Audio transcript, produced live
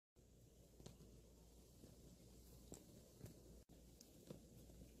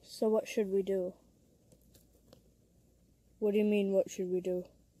So what should we do? What do you mean, what should we do?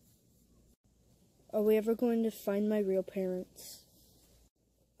 Are we ever going to find my real parents?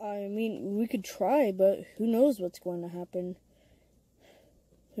 I mean, we could try, but who knows what's going to happen?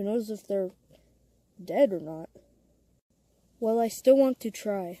 Who knows if they're dead or not? Well, I still want to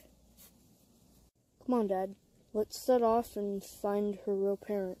try. Come on, Dad. Let's set off and find her real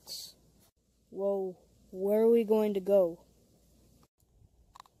parents. Whoa, where are we going to go?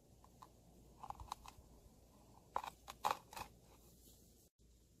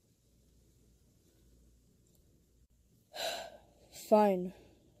 Fine.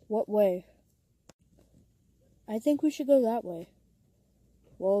 What way? I think we should go that way.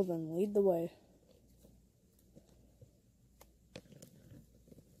 Well, then, lead the way.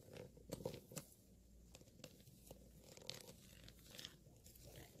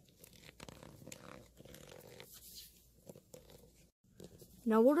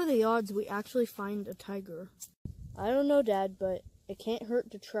 Now, what are the odds we actually find a tiger? I don't know, Dad, but it can't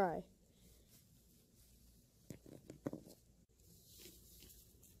hurt to try.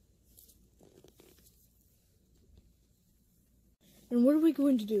 And what are we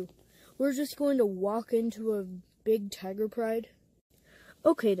going to do? We're just going to walk into a big tiger pride?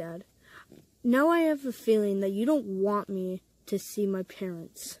 Okay, Dad. Now I have a feeling that you don't want me to see my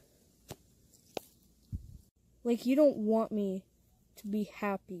parents. Like, you don't want me to be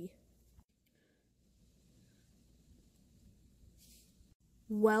happy.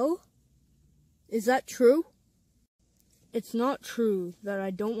 Well, is that true? It's not true that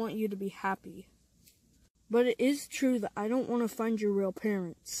I don't want you to be happy. But it is true that I don't want to find your real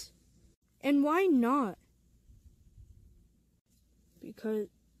parents. And why not? Because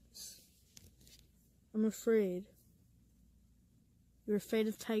I'm afraid. You're afraid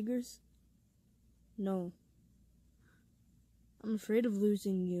of tigers? No. I'm afraid of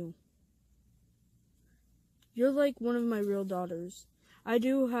losing you. You're like one of my real daughters. I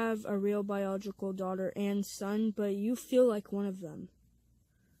do have a real biological daughter and son, but you feel like one of them.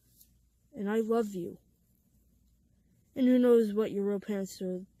 And I love you. And who knows what your real parents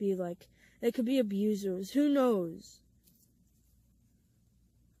would be like. They could be abusers. Who knows?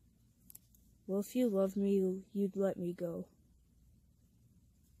 Well, if you love me, you'd let me go.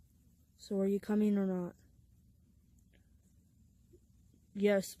 So are you coming or not?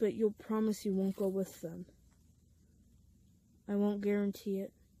 Yes, but you'll promise you won't go with them. I won't guarantee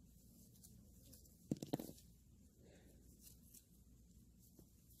it.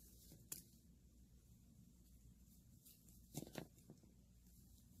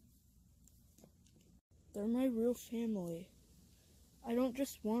 They're my real family. I don't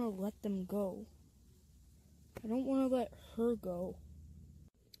just want to let them go. I don't want to let her go.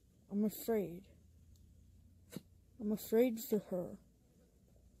 I'm afraid. I'm afraid for her.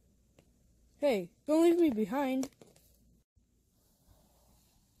 Hey, don't leave me behind.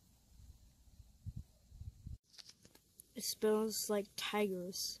 It smells like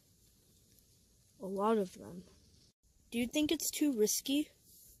tigers. A lot of them. Do you think it's too risky?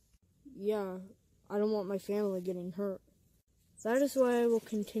 Yeah, I don't want my family getting hurt. That is why I will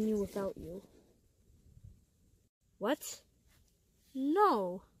continue without you. What?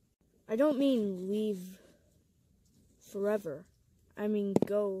 No. I don't mean leave forever. I mean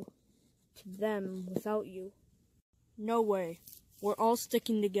go to them without you. No way. We're all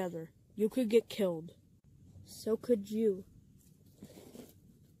sticking together. You could get killed. So could you.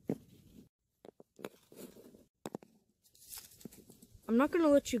 I'm not going to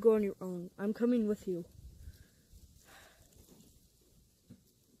let you go on your own. I'm coming with you.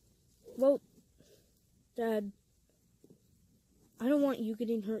 Well, Dad, I don't want you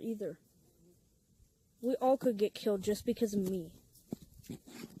getting hurt either. We all could get killed just because of me.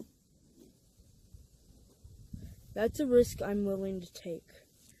 That's a risk I'm willing to take.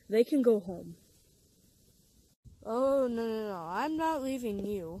 They can go home. Oh, no. I'm not leaving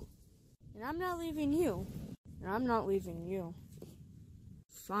you. And I'm not leaving you. And I'm not leaving you.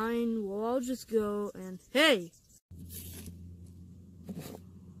 Fine, well, I'll just go and... Hey!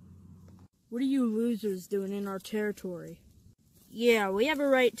 What are you losers doing in our territory? Yeah, we have a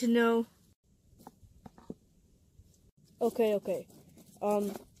right to know. Okay.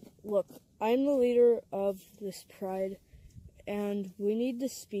 Look, I'm the leader of this pride, and we need to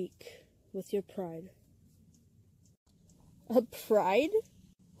speak with your pride. A pride?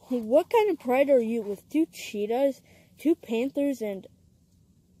 What kind of pride are you with 2 cheetahs, 2 panthers, and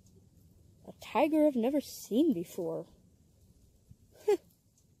a tiger I've never seen before?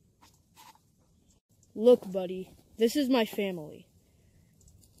 Look, buddy, this is my family,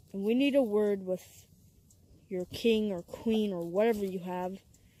 and we need a word with your king or queen or whatever you have.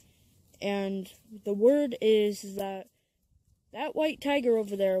 And the word is that white tiger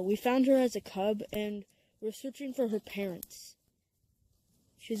over there, we found her as a cub, and we're searching for her parents.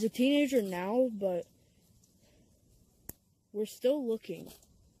 She's a teenager now, but we're still looking.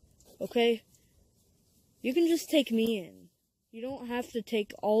 Okay? You can just take me in. You don't have to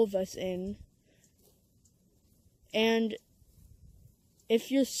take all of us in. And if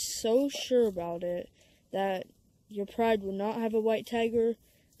you're so sure about it, that your pride will not have a white tiger,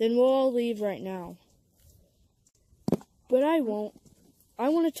 then we'll all leave right now. But I won't. I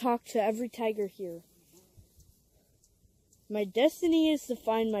want to talk to every tiger here. My destiny is to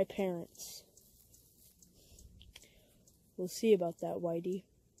find my parents. We'll see about that, Whitey.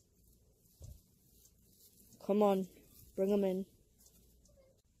 Come on, bring them in.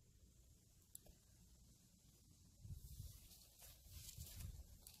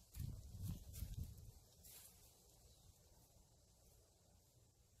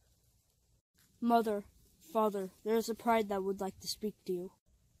 Mother, Father, there is a pride that would like to speak to you.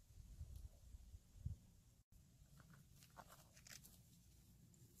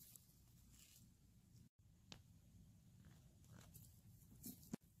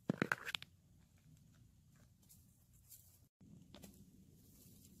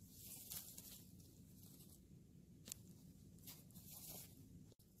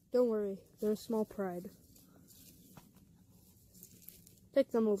 Don't worry, they're a small pride.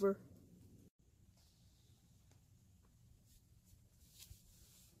 Take them over.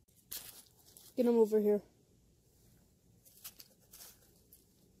 Get them over here.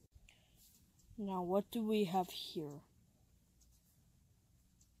 Now, what do we have here?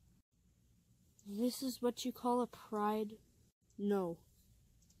 This is what you call a pride? No,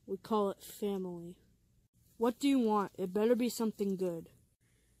 we call it family. What do you want? It better be something good.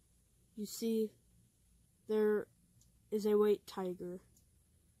 You see, there is a white tiger.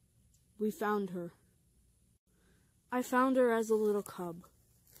 We found her. I found her as a little cub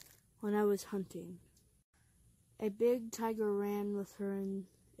when I was hunting. A big tiger ran with her in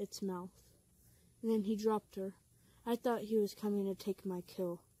its mouth, and then he dropped her. I thought he was coming to take my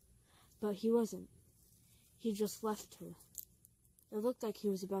kill, but he wasn't. He just left her. It looked like he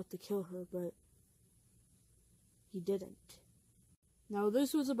was about to kill her, but he didn't. Now,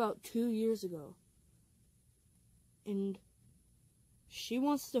 this was about 2 years ago, and she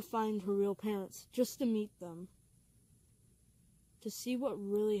wants to find her real parents, just to meet them, to see what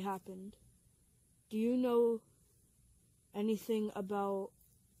really happened. Do you know anything about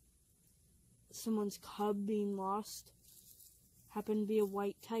someone's cub being lost? Happened to be a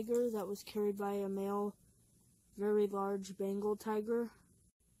white tiger that was carried by a male, very large Bengal tiger.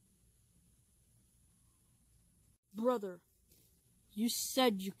 Brother, you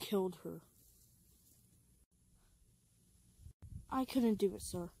said you killed her. I couldn't do it,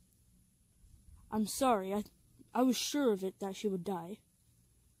 sir. I'm sorry. I was sure of it that she would die.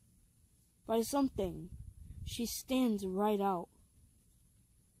 By something. She stands right out.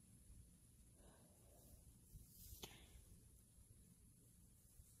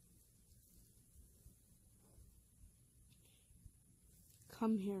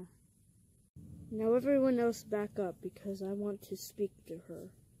 Come here. Now everyone else back up, because I want to speak to her.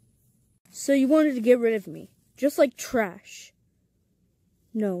 So you wanted to get rid of me, just like trash.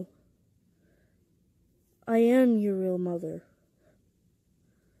 No. I am your real mother.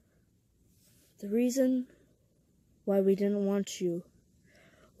 The reason why we didn't want you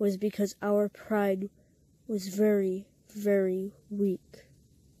was because our pride was very, very weak.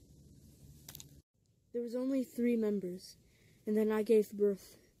 There was only 3 members, and then I gave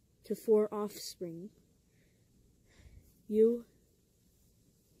birth to 4 offspring. You,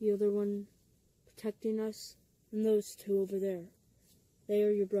 the other one protecting us, and those 2 over there. They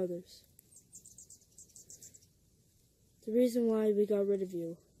are your brothers. The reason why we got rid of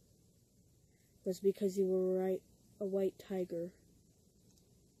you was because you were a white tiger.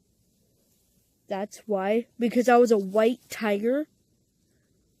 That's why? Because I was a white tiger?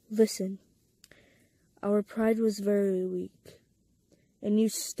 Listen, our pride was very weak, and you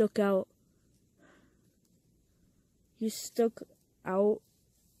stuck out. You stuck out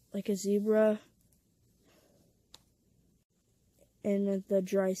like a zebra in the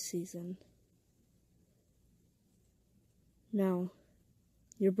dry season. Now,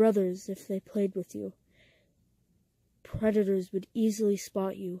 your brothers, if they played with you, predators would easily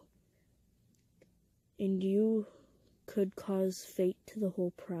spot you, and you could cause fate to the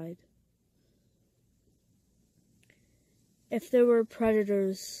whole pride. If there were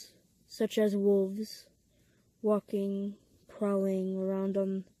predators, such as wolves, walking, prowling around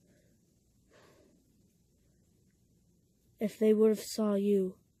on, if they would have saw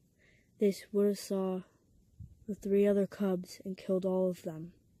you, they would have saw the 3 other cubs and killed all of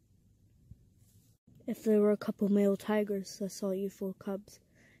them. If there were a couple male tigers that saw you 4 cubs,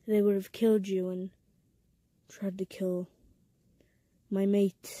 they would have killed you and tried to kill my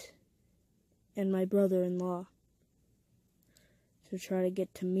mate and my brother-in-law to try to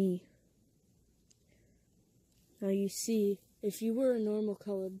get to me. Now you see, if you were a normal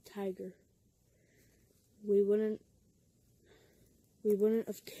colored tiger, we wouldn't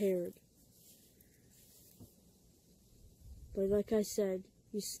have cared. But like I said,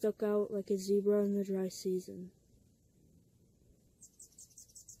 you stuck out like a zebra in the dry season.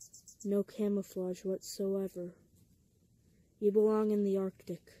 No camouflage whatsoever. You belong in the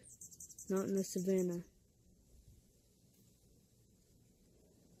Arctic, not in the savannah.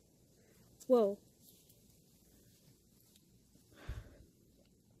 Well,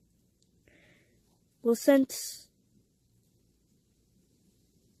 since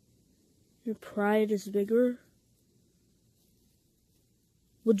your pride is bigger,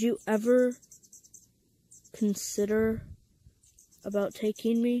 would you ever consider about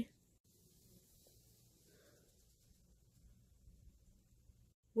taking me?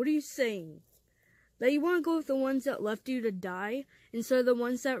 What are you saying? That you want to go with the ones that left you to die instead of the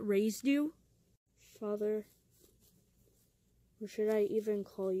ones that raised you? Father, or should I even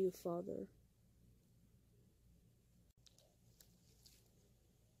call you Father?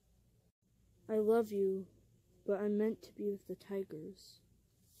 I love you, but I'm meant to be with the tigers.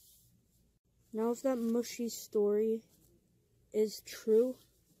 Now if that mushy story is true,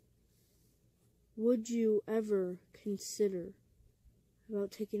 would you ever consider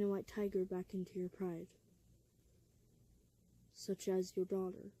about taking a white tiger back into your pride? Such as your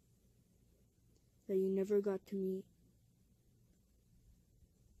daughter, that you never got to meet.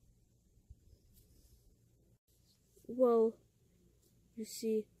 Well, you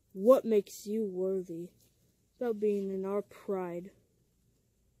see, what makes you worthy about being in our pride?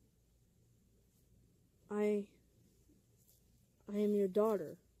 I am your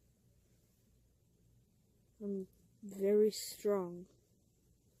daughter. I'm very strong.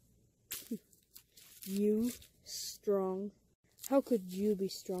 You strong? How could you be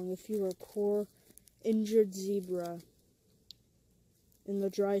strong if you were a poor, injured zebra in the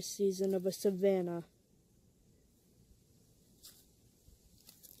dry season of a savannah?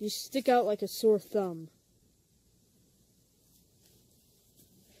 You stick out like a sore thumb.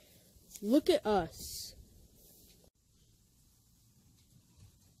 Look at us.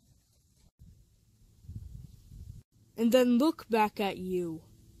 And then look back at you.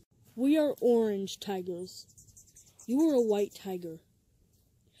 We are orange tigers. You are a white tiger.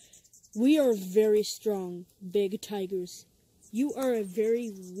 We are very strong, big tigers. You are a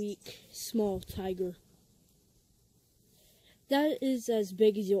very weak, small tiger. That is as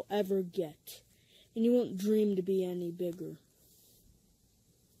big as you'll ever get, and you won't dream to be any bigger.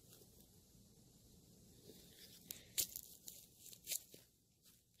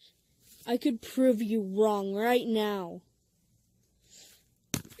 I could prove you wrong right now.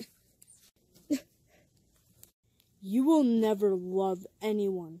 You will never love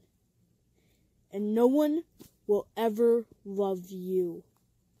anyone, and no one will ever love you.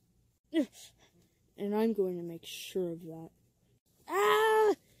 And I'm going to make sure of that.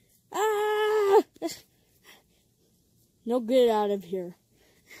 Ah! Ah! Now get out of here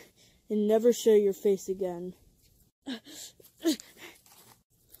and never show your face again.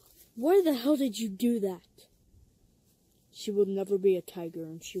 Why the hell did you do that? She will never be a tiger,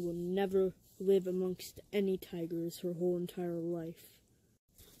 and she will never live amongst any tigers her whole entire life.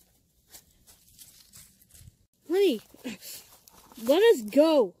 Honey, let us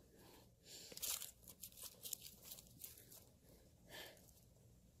go.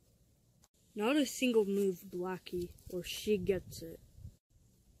 Not a single move, Blackie, or she gets it.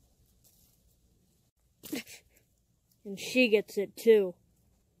 And she gets it too.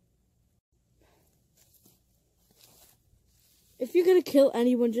 If you're gonna kill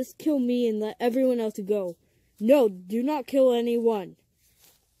anyone, just kill me and let everyone else go. No, do not kill anyone.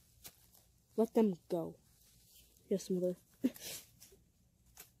 Let them go. Yes, Mother.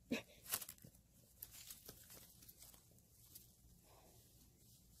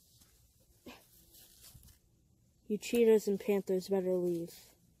 You cheetahs and panthers better leave.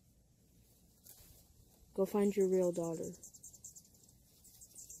 Go find your real daughter.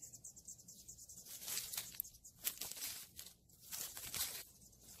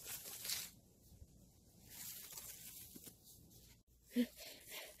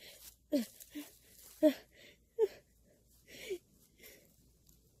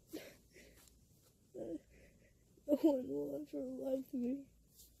 No one will ever love me.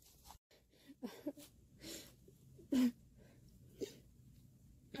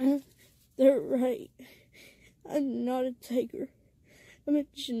 right. I'm not a tiger. I'm a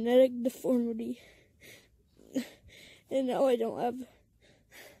genetic deformity. And now I don't have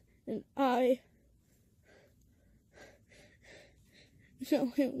an eye.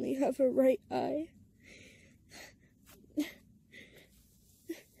 Now I only have a right eye.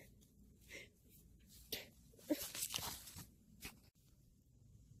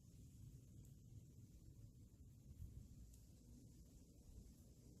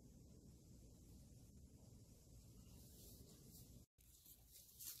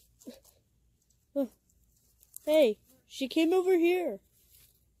 Oh. Hey, she came over here.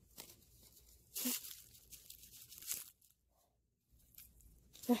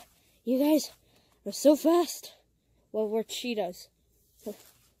 You guys are so fast. Well, we're cheetahs.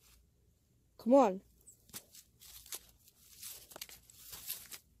 Come on.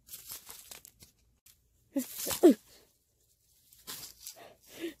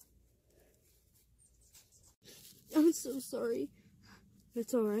 I'm so sorry.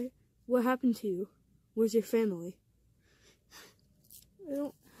 It's alright. What happened to you? Where's your family? I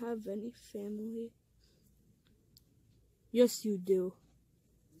don't have any family. Yes, you do.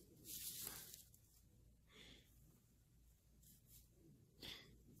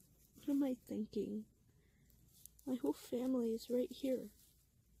 What am I thinking? My whole family is right here.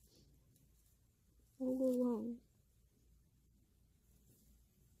 All along.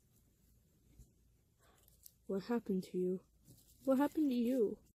 What happened to you? What happened to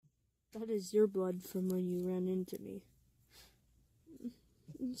you? That is your blood from when you ran into me.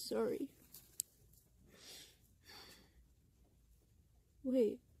 I'm sorry.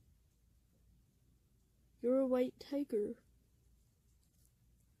 Wait. You're a white tiger.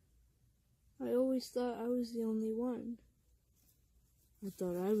 I always thought I was the only one. I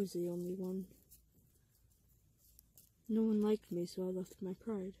thought I was the only one. No one liked me, so I left my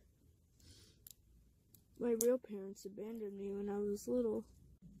pride. My real parents abandoned me when I was little.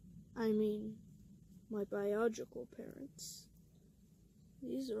 I mean, my biological parents.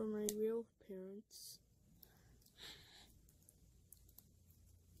 These are my real parents.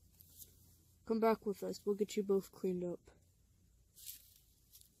 Come back with us. We'll get you both cleaned up.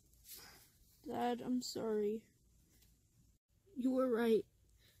 Dad, I'm sorry. You were right.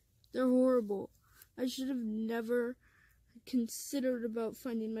 They're horrible. I should have never considered about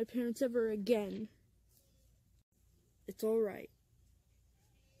finding my parents ever again. It's alright.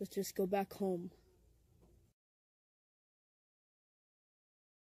 Let's just go back home.